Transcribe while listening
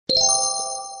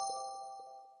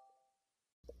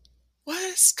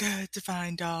What's good,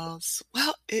 Divine Dolls?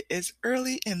 Well, it is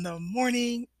early in the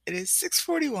morning. It is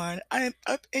 6:41. I am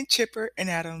up and chipper and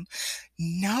Adam.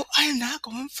 No, I am not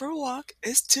going for a walk.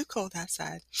 It's too cold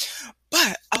outside.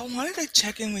 But I wanted to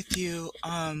check in with you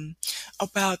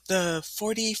about the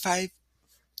 3D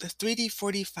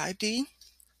 45D.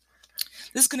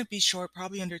 This is going to be short,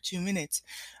 probably under 2 minutes.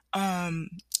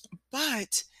 Um,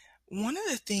 but one of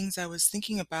the things I was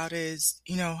thinking about is,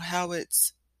 how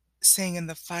it's saying in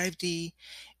the 5D,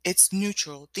 it's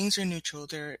neutral. Things are neutral.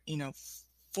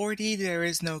 4D, there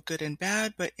is no good and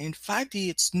bad, but in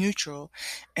 5D, it's neutral.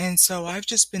 And so I've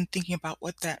just been thinking about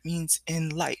what that means in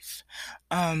life.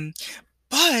 Um,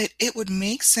 but it would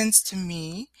make sense to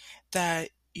me that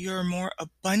you're more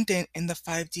abundant in the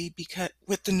 5D because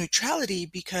with the neutrality,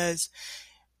 because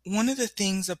one of the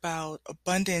things about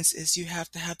abundance is you have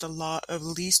to have the law of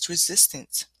least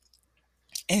resistance.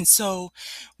 And so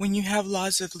when you have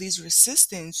laws of least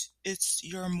resistance,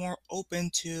 you're more open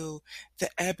to the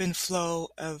ebb and flow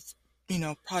of,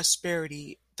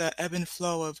 prosperity, the ebb and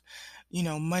flow of,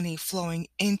 money flowing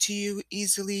into you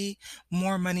easily,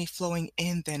 more money flowing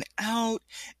in than out,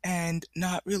 and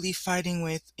not really fighting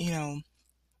with,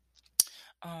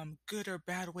 good or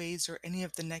bad ways or any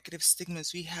of the negative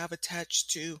stigmas we have attached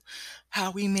to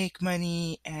how we make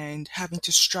money and having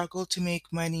to struggle to make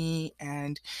money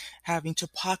and having to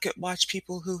pocket watch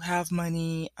people who have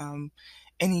money,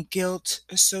 any guilt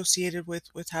associated with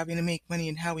having to make money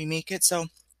and how we make it. So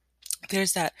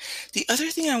there's that. The other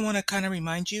thing I want to kind of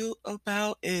remind you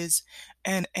about is,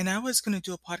 and I was going to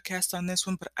do a podcast on this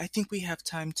one, but I think we have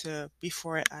time to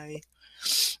before I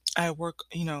work,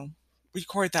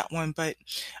 record that one. But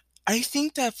I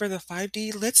think that for the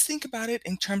 5D, let's think about it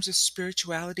in terms of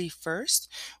spirituality first,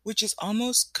 which is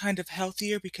almost kind of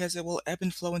healthier because it will ebb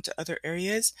and flow into other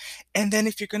areas. And then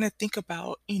if you're going to think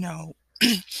about,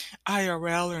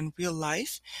 IRL or in real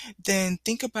life, then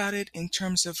think about it in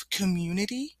terms of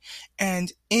community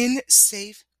and in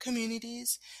safe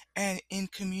communities and in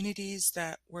communities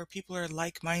that where people are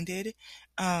like-minded.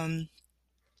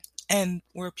 And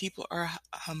where people are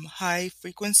high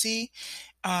frequency.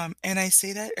 And I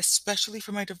say that especially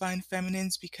for my divine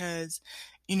feminines because,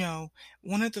 you know,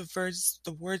 one of the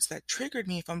words that triggered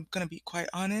me, if I'm going to be quite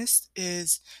honest,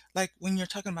 is like when you're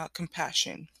talking about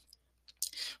compassion.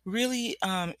 Really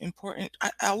important.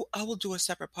 I will do a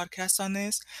separate podcast on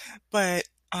this, but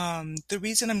the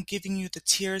reason I'm giving you the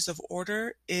tiers of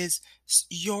order is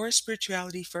your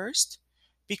spirituality first,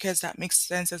 because that makes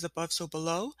sense as above, so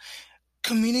below.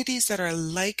 Communities that are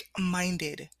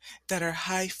like-minded, that are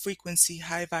high frequency,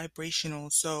 high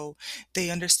vibrational, so they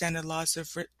understand the laws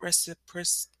of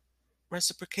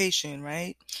reciprocation,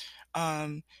 right?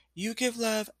 You give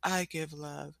love, I give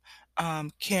love.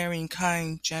 Caring,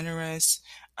 kind, generous,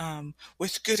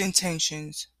 with good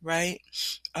intentions, right?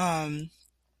 Um,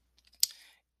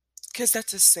 because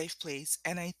that's a safe place.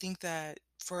 And I think that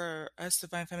for us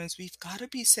divine feminines, we've got to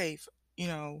be safe.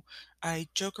 I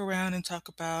joke around and talk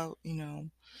about,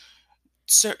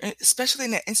 certain, especially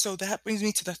in that. And so that brings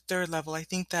me to the third level. I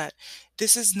think that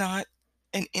this is not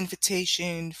an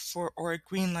invitation for or a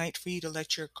green light for you to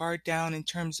let your guard down in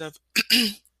terms of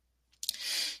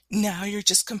now you're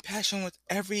just compassionate with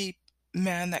every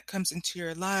man that comes into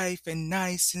your life and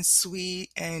nice and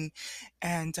sweet and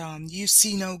you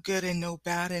see no good and no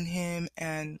bad in him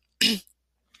and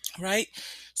right.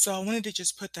 So I wanted to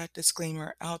just put that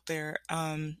disclaimer out there,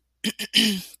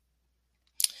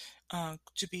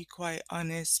 to be quite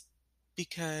honest,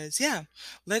 because yeah,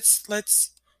 let's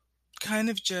kind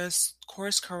of just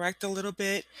course correct a little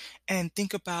bit and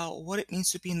think about what it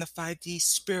means to be in the 5D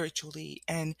spiritually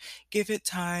and give it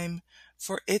time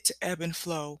for it to ebb and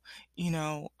flow. You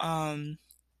know,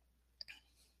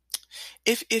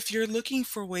 if you're looking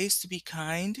for ways to be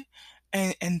kind,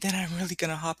 and then I'm really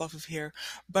gonna hop off of here,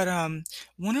 but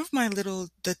one of my little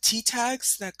the tea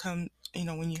tags that come,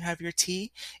 when you have your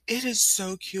tea, it is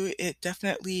so cute. It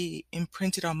definitely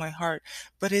imprinted on my heart,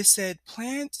 but it said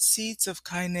plant seeds of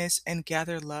kindness and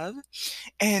gather love,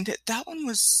 and that one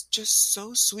was just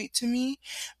so sweet to me.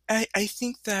 I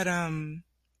think that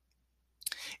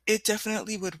it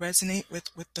definitely would resonate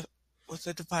with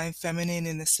the divine feminine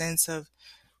in the sense of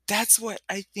that's what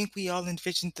I think we all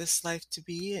envisioned this life to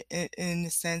be, in the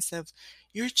sense of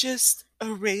you're just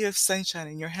a ray of sunshine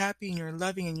and you're happy and you're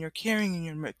loving and you're caring and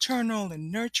you're maternal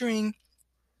and nurturing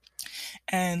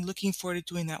and looking forward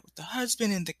to doing that with the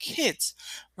husband and the kids,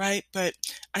 right? But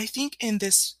I think in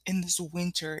this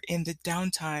winter, in the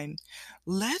downtime,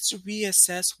 let's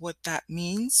reassess what that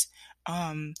means.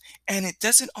 Um, and it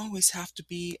doesn't always have to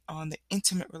be on the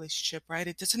intimate relationship, right?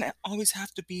 It doesn't always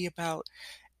have to be about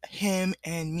him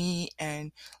and me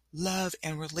and love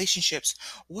and relationships.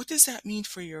 What does that mean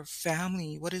for your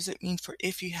family? What does it mean for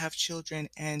if you have children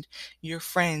and your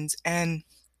friends? And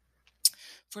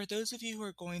for those of you who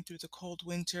are going through the cold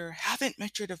winter, haven't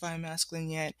met your divine masculine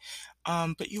yet,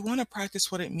 but you want to practice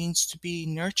what it means to be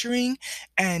nurturing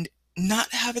and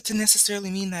not have it to necessarily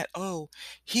mean that, oh,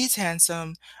 he's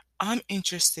handsome, I'm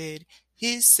interested,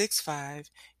 he's 6'5",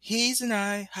 he's an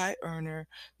high earner.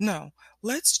 No,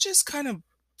 let's just kind of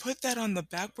put that on the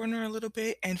back burner a little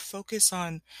bit and focus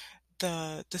on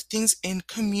the things in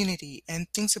community and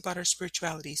things about our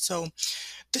spirituality. So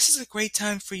this is a great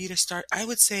time for you to start. I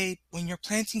would say when you're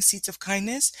planting seeds of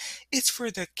kindness, it's for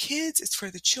the kids, it's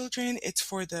for the children, it's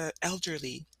for the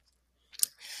elderly.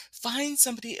 Find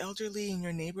somebody elderly in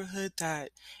your neighborhood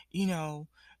that, you know,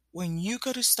 when you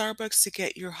go to Starbucks to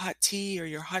get your hot tea or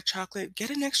your hot chocolate, get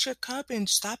an extra cup and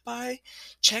stop by,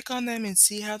 check on them and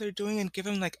see how they're doing and give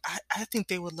them like, I think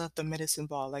they would love the medicine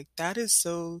ball. Like that is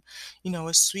so,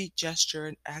 a sweet gesture,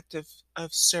 an act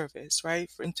of service, right?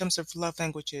 In terms of love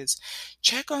languages,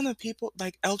 check on the people,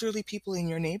 like elderly people in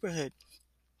your neighborhood.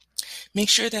 Make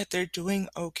sure that they're doing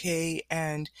okay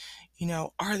and,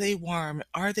 are they warm?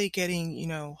 Are they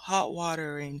getting, hot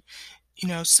water? And,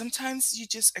 sometimes you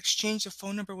just exchange a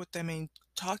phone number with them and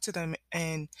talk to them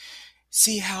and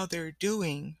see how they're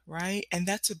doing, right? And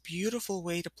that's a beautiful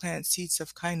way to plant seeds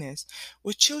of kindness.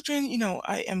 With children,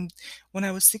 when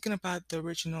I was thinking about the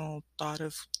original thought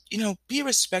of, be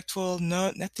respectful,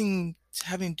 no, nothing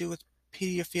having to do with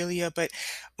pedophilia. But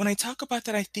when I talk about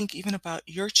that, I think even about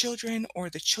your children or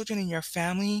the children in your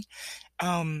family.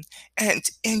 Um, and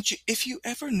if you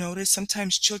ever notice,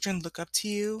 sometimes children look up to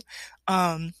you.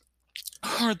 Um,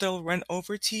 or they'll run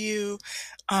over to you.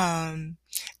 Um,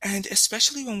 and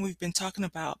especially when we've been talking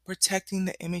about protecting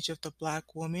the image of the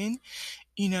Black woman,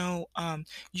 you're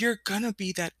gonna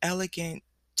be that elegant,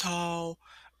 tall,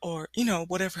 or,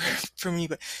 whatever for me,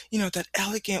 but, that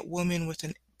elegant woman with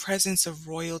an presence of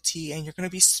royalty, and you're gonna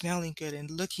be smelling good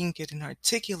and looking good and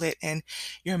articulate, and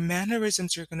your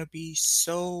mannerisms are gonna be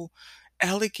so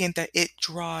elegant that it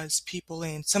draws people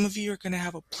in. Some of you are gonna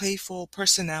have a playful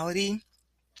personality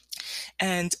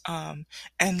and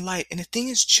light. And the thing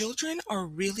is, children are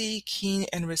really keen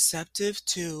and receptive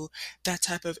to that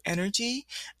type of energy.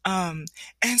 Um,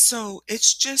 and so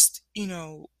it's just,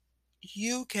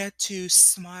 you get to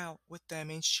smile with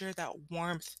them and share that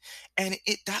warmth, and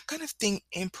that kind of thing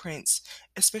imprints,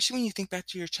 especially when you think back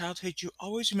to your childhood. You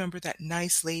always remember that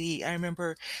nice lady. I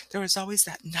remember there was always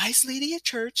that nice lady at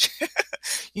church.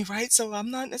 You're right. So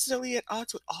I'm not necessarily at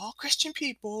odds with all Christian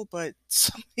people, but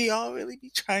some of y'all really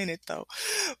be trying it though.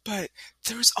 But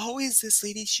there was always this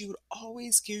lady, she would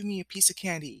always give me a piece of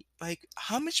candy. Like,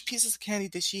 how much pieces of candy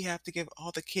did she have to give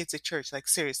all the kids at church? Like,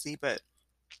 seriously, but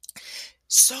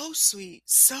so sweet,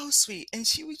 so sweet. And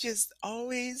she would just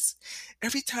always,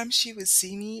 every time she would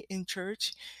see me in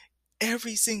church,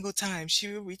 every single time,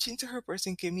 she would reach into her purse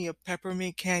and give me a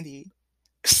peppermint candy.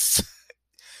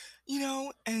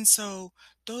 And so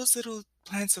those little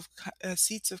plants of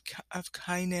seeds of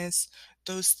kindness,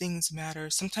 those things matter.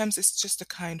 Sometimes it's just a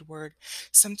kind word.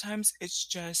 Sometimes it's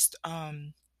just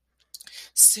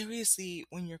seriously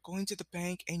when you're going to the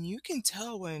bank and you can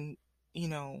tell when you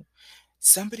know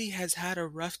somebody has had a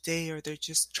rough day or they're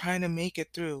just trying to make it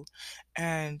through,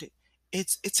 and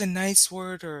it's a nice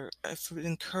word or for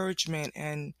encouragement.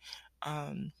 And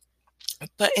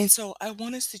so I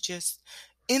want us to just,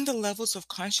 in the levels of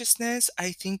consciousness,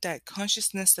 I think that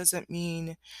consciousness doesn't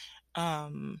mean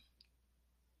um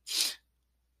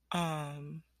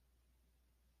um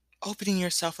opening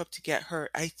yourself up to get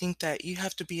hurt. I think that you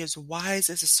have to be as wise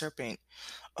as a serpent.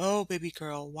 Oh, baby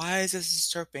girl, wise as a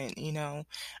serpent,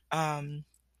 Um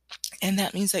and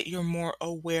that means that you're more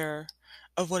aware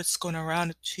of what's going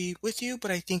around with you,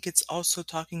 but I think it's also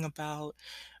talking about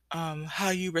how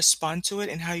you respond to it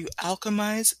and how you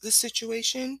alchemize the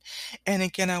situation. And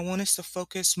again, I want us to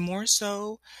focus more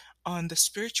so on the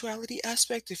spirituality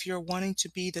aspect. If you're wanting to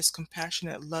be this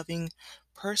compassionate, loving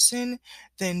person,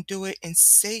 then do it in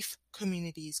safe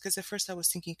communities. Because at first I was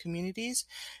thinking communities,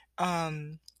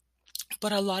 um,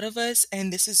 but a lot of us,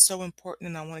 and this is so important,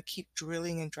 and I want to keep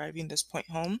drilling and driving this point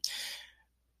home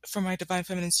for my divine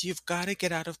feminines, you've got to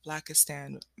get out of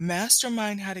Blackistan.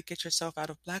 Mastermind how to get yourself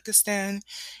out of Blackistan.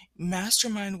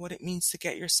 Mastermind what it means to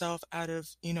get yourself out of,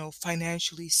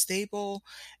 financially stable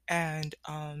and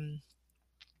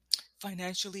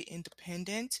financially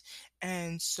independent.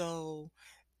 And so,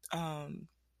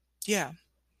 yeah,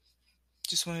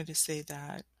 just wanted to say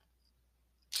that.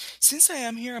 Since I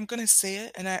am here, I'm going to say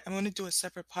it, and I'm going to do a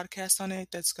separate podcast on it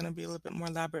that's going to be a little bit more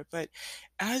elaborate. But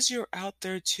as you're out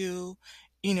there too,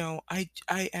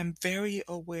 I am very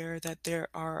aware that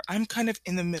I'm kind of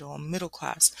in the middle, I'm middle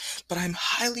class, but I'm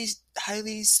highly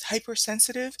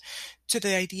hypersensitive to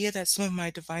the idea that some of my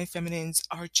divine feminines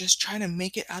are just trying to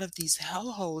make it out of these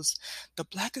hellholes. The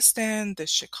Blackistan, the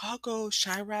Chicago,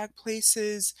 Chirac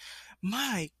places.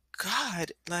 My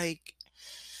God, like,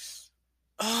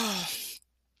 oh,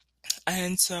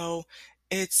 and so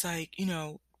it's like,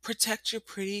 protect your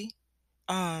pretty.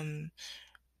 Um,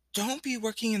 don't be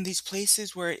working in these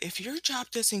places where if your job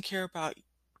doesn't care about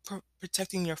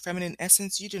protecting your feminine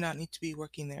essence, you do not need to be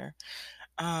working there.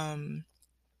 Um,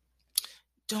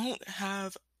 don't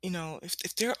have,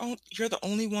 if you're the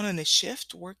only one on a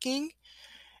shift working,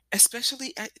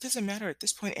 especially it doesn't matter at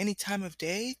this point, any time of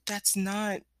day, that's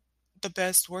not the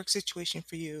best work situation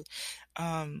for you.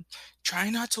 Um, Try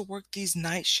not to work these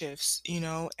night shifts,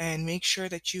 and make sure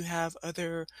that you have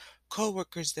other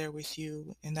coworkers there with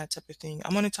you and that type of thing.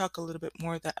 I'm going to talk a little bit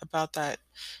more about that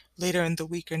later in the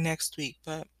week or next week,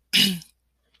 but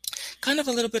kind of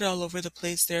a little bit all over the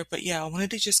place there. But yeah, I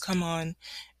wanted to just come on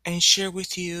and share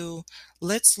with you.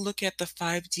 Let's look at the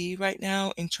 5D right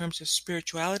now in terms of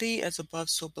spirituality, as above,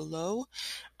 so below.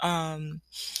 Um,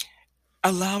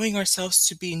 Allowing ourselves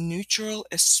to be neutral,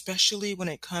 especially when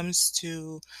it comes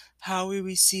to how we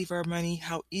receive our money,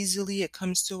 how easily it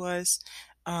comes to us,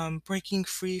 breaking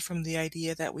free from the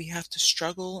idea that we have to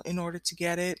struggle in order to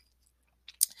get it,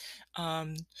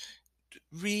 um,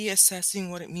 reassessing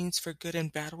what it means for good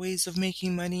and bad ways of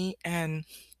making money, and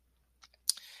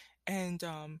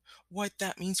what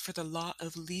that means for the law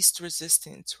of least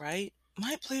resistance, right?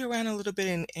 Might play around a little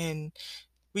bit and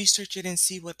research it and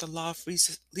see what the law of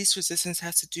least resistance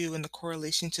has to do in the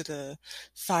correlation to the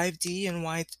 5D and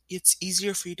why it's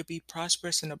easier for you to be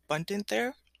prosperous and abundant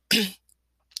there. I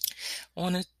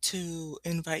wanted to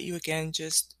invite you again,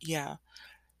 just, yeah,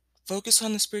 focus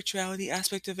on the spirituality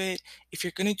aspect of it. If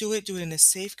you're going to do it in a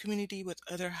safe community with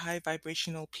other high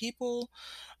vibrational people.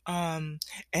 Um,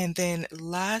 and then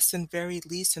last and very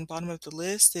least and bottom of the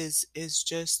list is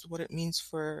just what it means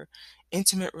for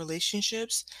intimate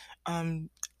relationships. Um,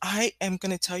 I am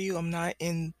going to tell you, I'm not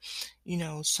in,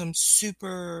 some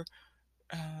super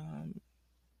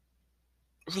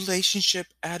relationship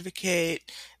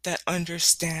advocate that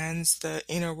understands the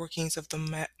inner workings of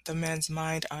the man's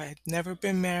mind. I've never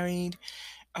been married.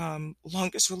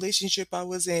 Longest relationship I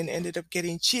was in ended up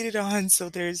getting cheated on, so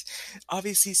there's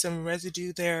obviously some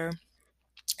residue there,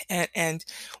 and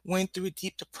went through a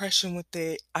deep depression with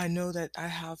it. I know that I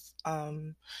have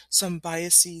some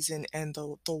biases, and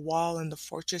the wall and the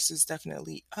fortress is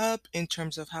definitely up in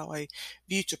terms of how I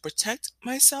view to protect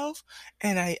myself.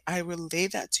 And I relay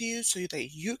that to you so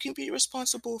that you can be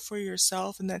responsible for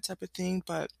yourself and that type of thing.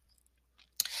 But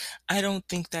I don't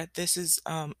think that this is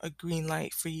a green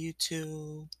light for you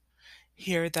to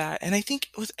hear that. And I think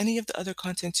with any of the other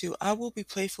content too, I will be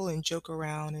playful and joke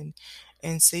around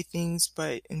and say things,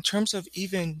 but in terms of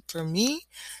even for me,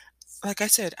 like I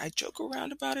said, I joke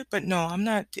around about it, but no, I'm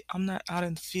not out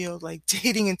in the field like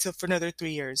dating until for another 3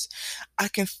 years. I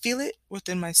can feel it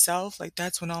within myself, like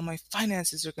that's when all my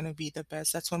finances are going to be the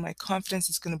best. That's when my confidence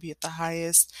is going to be at the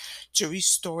highest, to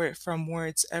restore it from where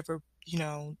it's ever,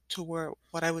 to where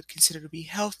what I would consider to be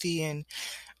healthy, and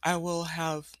I will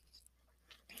have,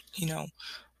 you know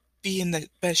be in the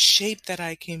best shape that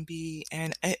I can be.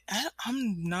 And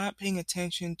I'm not paying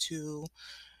attention to,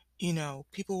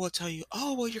 people will tell you,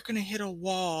 oh, well, you're going to hit a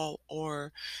wall,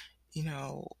 or,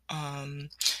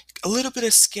 a little bit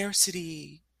of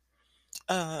scarcity,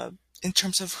 uh, in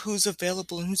terms of who's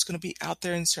available and who's going to be out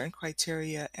there in certain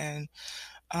criteria, and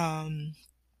um,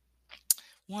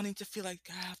 wanting to feel like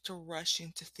I have to rush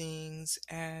into things.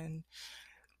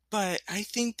 But I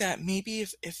think that maybe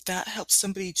if that helps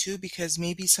somebody too, because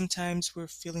maybe sometimes we're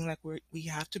feeling like we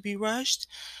have to be rushed.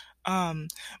 Um,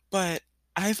 but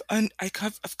I've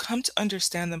come to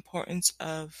understand the importance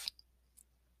of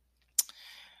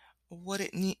what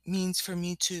it means for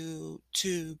me to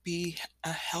be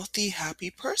a healthy, happy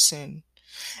person,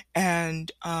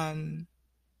 and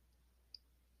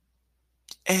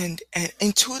and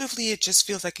intuitively it just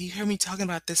feels like, you hear me talking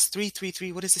about this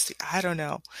 333. What is this? I don't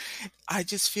know. I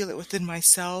just feel it within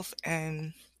myself,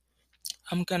 and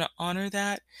I'm gonna honor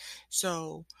that.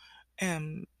 So,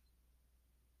 um,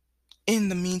 in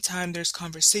the meantime, there's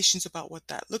conversations about what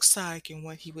that looks like and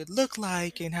what he would look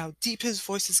like and how deep his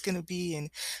voice is going to be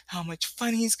and how much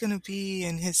fun he's going to be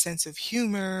and his sense of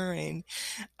humor, and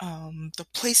the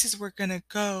places we're going to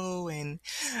go, and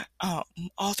um,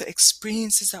 all the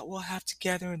experiences that we'll have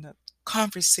together, and the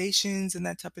conversations and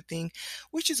that type of thing,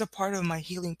 which is a part of my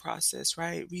healing process,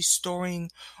 right?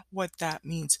 Restoring what that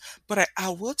means. But I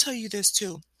will tell you this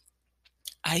too.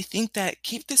 I think that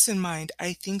keep this in mind.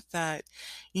 I think that,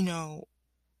 you know,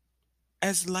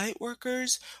 as light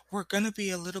workers, we're going to be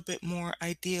a little bit more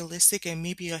idealistic and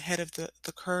maybe ahead of the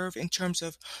curve in terms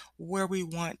of where we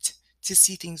want to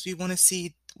see things. We want to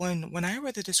see when I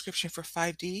read the description for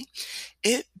 5D,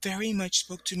 it very much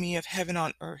spoke to me of heaven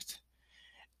on earth.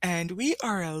 And we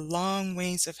are a long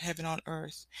ways of heaven on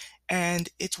earth. And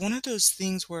it's one of those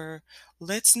things where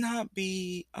let's not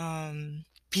be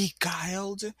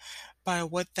beguiled by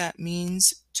what that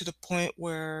means to the point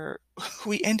where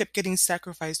we end up getting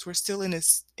sacrificed. We're still in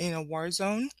a war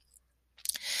zone,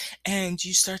 and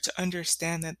you start to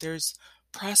understand that there's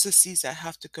processes that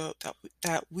have to go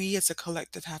that we as a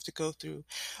collective have to go through.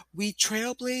 We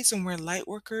trailblaze and we're light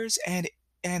workers, and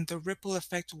the ripple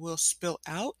effect will spill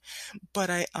out, but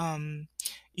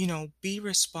be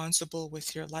responsible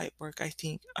with your light work. I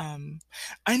think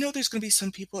I know there's going to be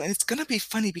some people, and it's going to be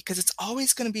funny because it's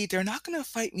always going to be, they're not going to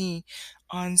fight me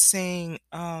on saying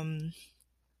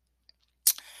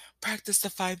practice the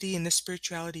 5D and the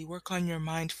spirituality, work on your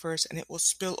mind first, and it will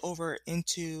spill over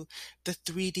into the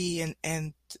 3D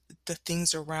the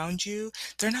things around you.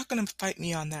 They're not going to fight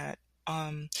me on that.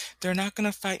 They're not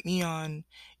going to fight me on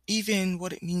even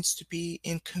what it means to be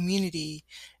in community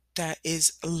that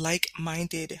is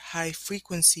like-minded, high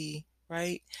frequency,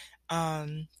 right?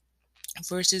 Um,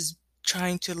 versus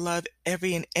trying to love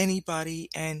every and anybody,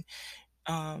 and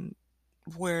um,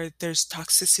 where there's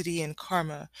toxicity and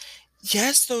karma.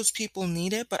 Yes, those people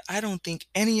need it, but I don't think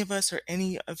any of us or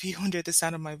any of you under the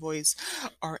sound of my voice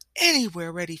are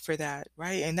anywhere ready for that,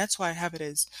 right? And that's why I have it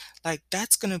as like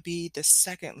that's going to be the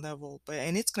second level,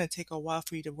 and it's going to take a while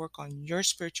for you to work on your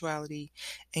spirituality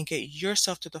and get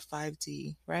yourself to the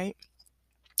 5D, right?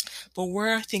 But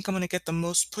where I think I'm going to get the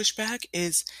most pushback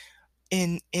is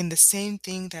in the same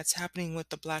thing that's happening with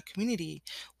the Black community.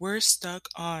 We're stuck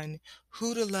on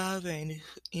who to love and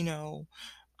you know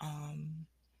um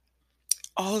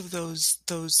all of those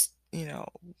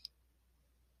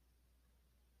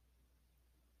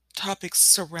topics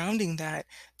surrounding that.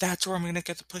 That's where I'm going to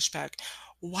get the pushback.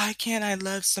 Why can't I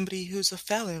love somebody who's a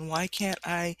felon? Why can't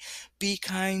I be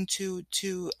kind to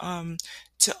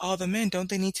all the men? Don't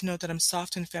they need to know that I'm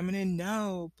soft and feminine?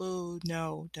 No, boo,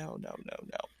 no, no, no, no,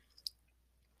 no,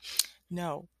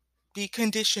 no. Be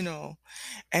conditional.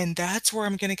 And that's where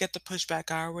I'm gonna get the pushback.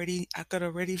 I could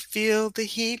already feel the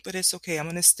heat, but it's okay. I'm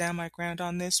gonna stand my ground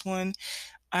on this one.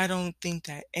 I don't think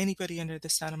that anybody under the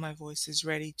sound of my voice is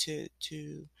ready to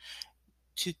do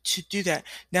that.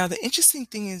 Now, the interesting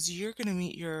thing is you're gonna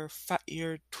meet your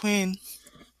twin,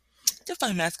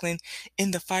 divine masculine,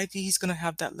 in the 5D. He's gonna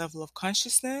have that level of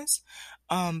consciousness.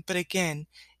 But again,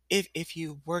 if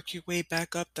you work your way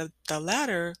back up the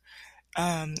ladder,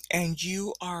 and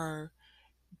you are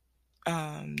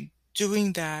um,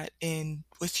 doing that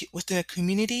within a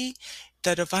community,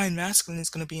 the divine masculine is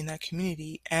going to be in that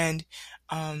community, and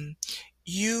um,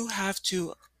 you have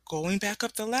to, going back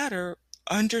up the ladder,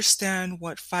 understand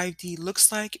what 5D looks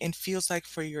like and feels like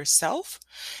for yourself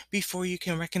before you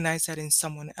can recognize that in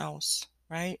someone else,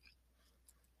 right?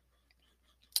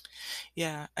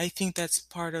 Yeah, I think that's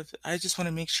part of. I just want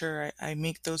to make sure I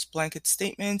make those blanket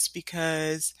statements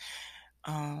because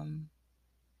um,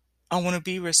 I want to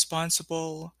be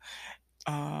responsible.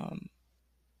 Um,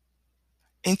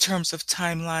 in terms of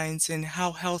timelines and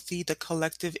how healthy the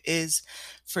collective is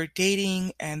for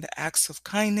dating and the acts of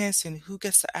kindness and who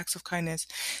gets the acts of kindness.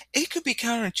 It could be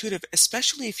counterintuitive,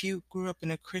 especially if you grew up in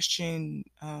a Christian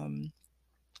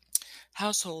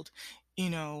household, you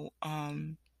know.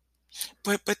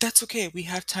 But that's okay. We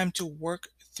have time to work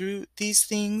through these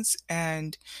things,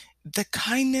 and the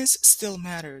kindness still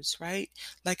matters, right?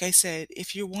 Like I said,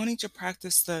 if you're wanting to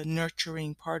practice the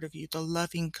nurturing part of you, the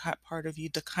loving part of you,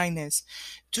 the kindness,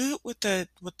 do it with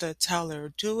the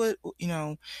teller, do it,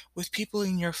 with people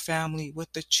in your family,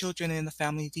 with the children in the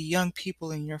family, the young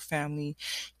people in your family,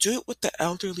 do it with the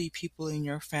elderly people in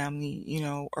your family,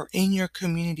 or in your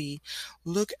community.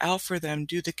 Look out for them,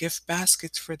 do the gift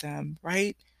baskets for them,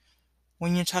 right?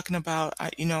 When you're talking about,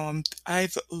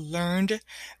 I've learned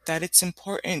that it's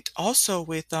important also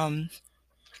with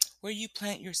where you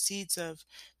plant your seeds of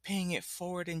paying it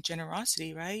forward in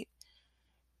generosity, right?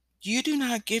 You do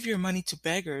not give your money to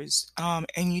beggars,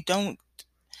 and you don't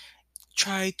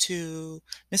try to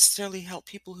necessarily help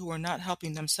people who are not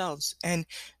helping themselves. And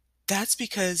that's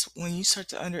because when you start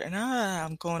to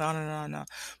I'm going on and on now,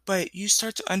 but you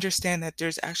start to understand that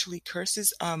there's actually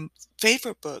curses.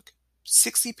 Favorite book,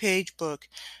 60-page book,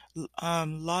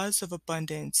 Laws of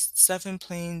Abundance, Seven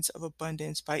Planes of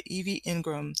Abundance by Evie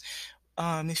Ingram.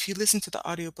 if you listen to the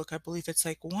audiobook, I believe it's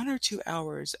like 1 or 2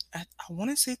 hours. I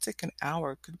want to say it's like an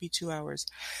hour, could be 2 hours.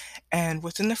 And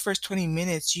within the first 20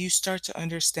 minutes, you start to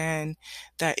understand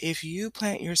that if you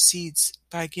plant your seeds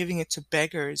by giving it to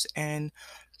beggars and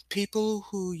people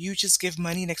who you just give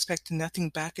money and expect nothing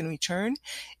back in return,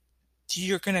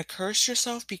 you're going to curse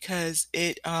yourself because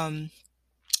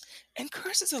and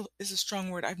curse is a strong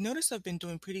word. I've noticed I've been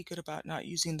doing pretty good about not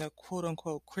using the quote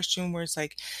unquote Christian words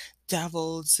like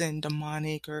devils and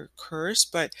demonic or curse,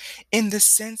 but in the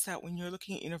sense that when you're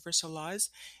looking at universal laws,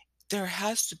 there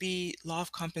has to be law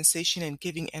of compensation and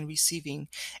giving and receiving.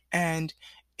 And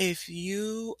if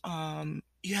you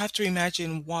have to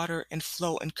imagine water and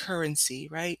flow and currency,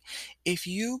 right? If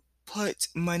you put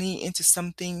money into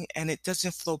something and it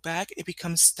doesn't flow back, it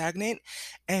becomes stagnant.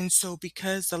 And so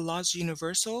because the laws are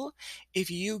universal, if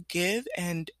you give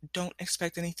and don't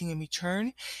expect anything in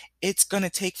return, it's going to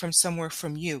take from somewhere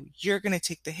from you. You're going to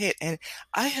take the hit. And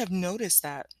I have noticed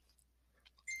that.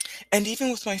 And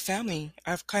even with my family,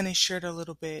 I've kind of shared a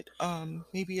little bit,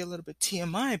 maybe a little bit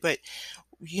TMI, but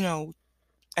you know,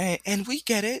 and we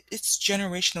get it. It's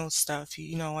generational stuff.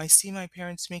 I see my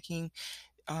parents making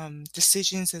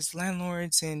decisions as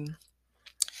landlords and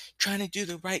trying to do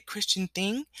the right Christian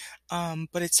thing.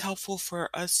 But it's helpful for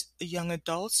us young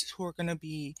adults who are going to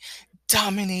be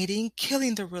dominating,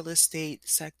 killing the real estate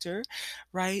sector,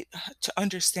 right? To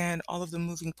understand all of the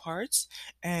moving parts.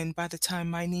 And by the time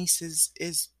my niece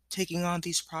is taking on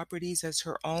these properties as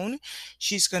her own,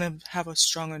 she's going to have a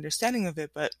strong understanding of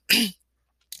it. But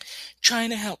trying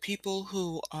to help people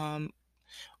who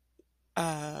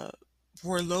uh,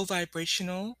 were low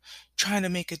vibrational, trying to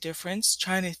make a difference,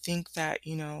 trying to think that,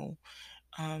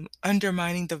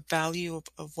 undermining the value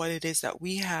of what it is that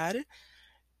we had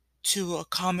to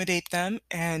accommodate them.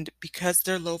 And because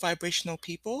they're low vibrational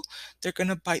people, they're going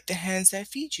to bite the hands that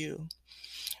feed you,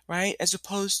 right? As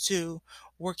opposed to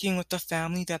working with the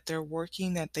family that they're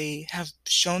working, that they have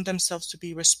shown themselves to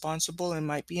be responsible and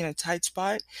might be in a tight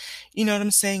spot. You know what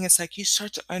I'm saying? It's like you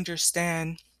start to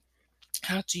understand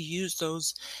how to use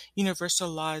those universal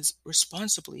laws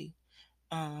responsibly.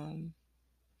 Um,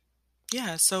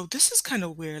 Yeah, so this is kind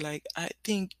of weird. Like, I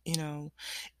think,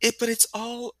 but it's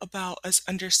all about us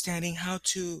understanding how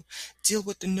to deal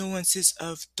with the nuances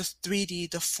of the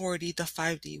 3D, the 4D, the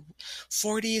 5D.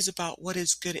 4D is about what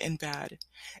is good and bad,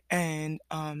 and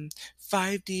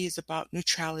 5D is about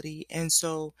neutrality. And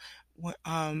so,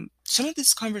 some of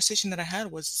this conversation that I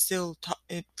had was still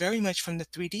very much from the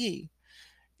 3D,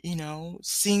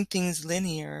 seeing things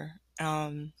linear.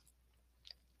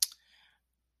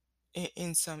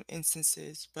 In some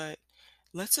instances, but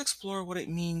let's explore what it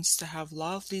means to have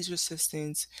law of least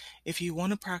resistance. If you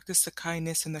want to practice the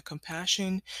kindness and the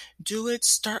compassion, do it.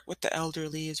 Start with the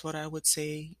elderly, is what I would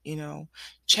say.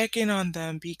 Check in on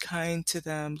them, be kind to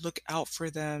them, look out for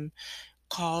them,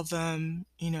 call them,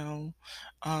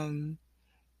 um,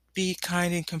 be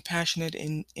kind and compassionate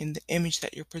in the image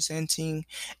that you're presenting,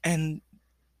 and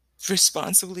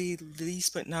responsibly,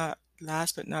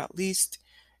 last but not least,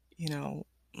 you know.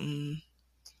 mm,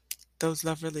 those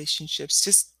love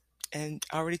relationships. And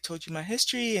I already told you my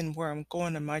history and where I'm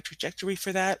going and my trajectory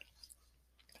for that.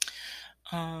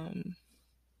 Um,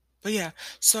 but yeah,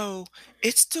 so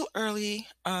it's still early.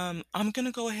 I'm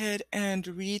gonna go ahead and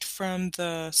read from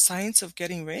the Science of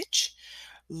Getting Rich.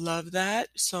 Love that.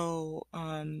 So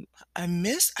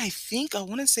I think I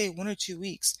want to say 1 or 2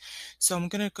 weeks. So I'm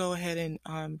gonna go ahead and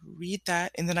read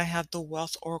that, and then I have the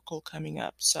Wealth Oracle coming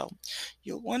up. So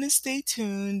you'll want to stay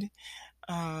tuned.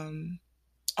 Um,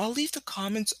 I'll leave the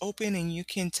comments open and you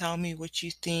can tell me what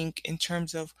you think in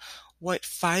terms of what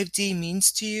 5D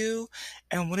means to you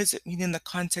and what does it mean in the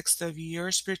context of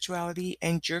your spirituality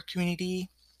and your community.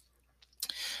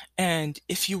 And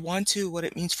if you want to, what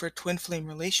it means for twin flame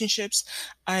relationships.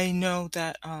 I know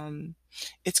that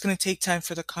it's going to take time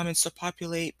for the comments to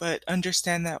populate, but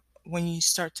understand that when you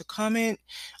start to comment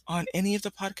on any of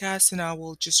the podcasts, and I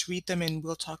will just read them and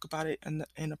we'll talk about it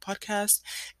in a podcast.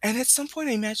 And at some point,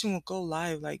 I imagine we'll go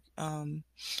live. Like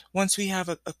once we have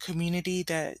a community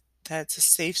that's a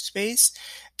safe space,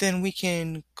 then we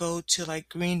can go to like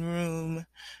Green Room.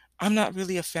 I'm not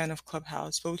really a fan of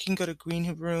Clubhouse, but we can go to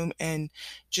Green Room and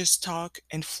just talk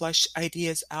and flesh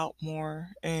ideas out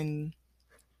more and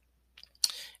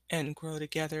grow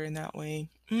together in that way.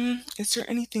 Is there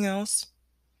anything else?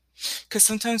 Because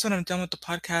sometimes when I'm done with the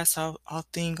podcast, I'll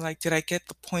think like, did I get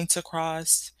the points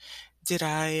across? Did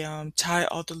I tie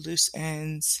all the loose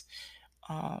ends?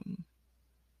 Um,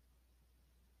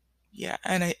 yeah,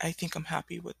 and I think I'm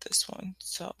happy with this one.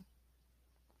 So,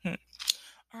 hmm.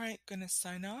 All right, gonna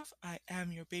sign off. I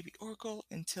am your baby Oracle.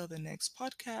 Until the next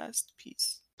podcast.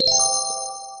 Peace.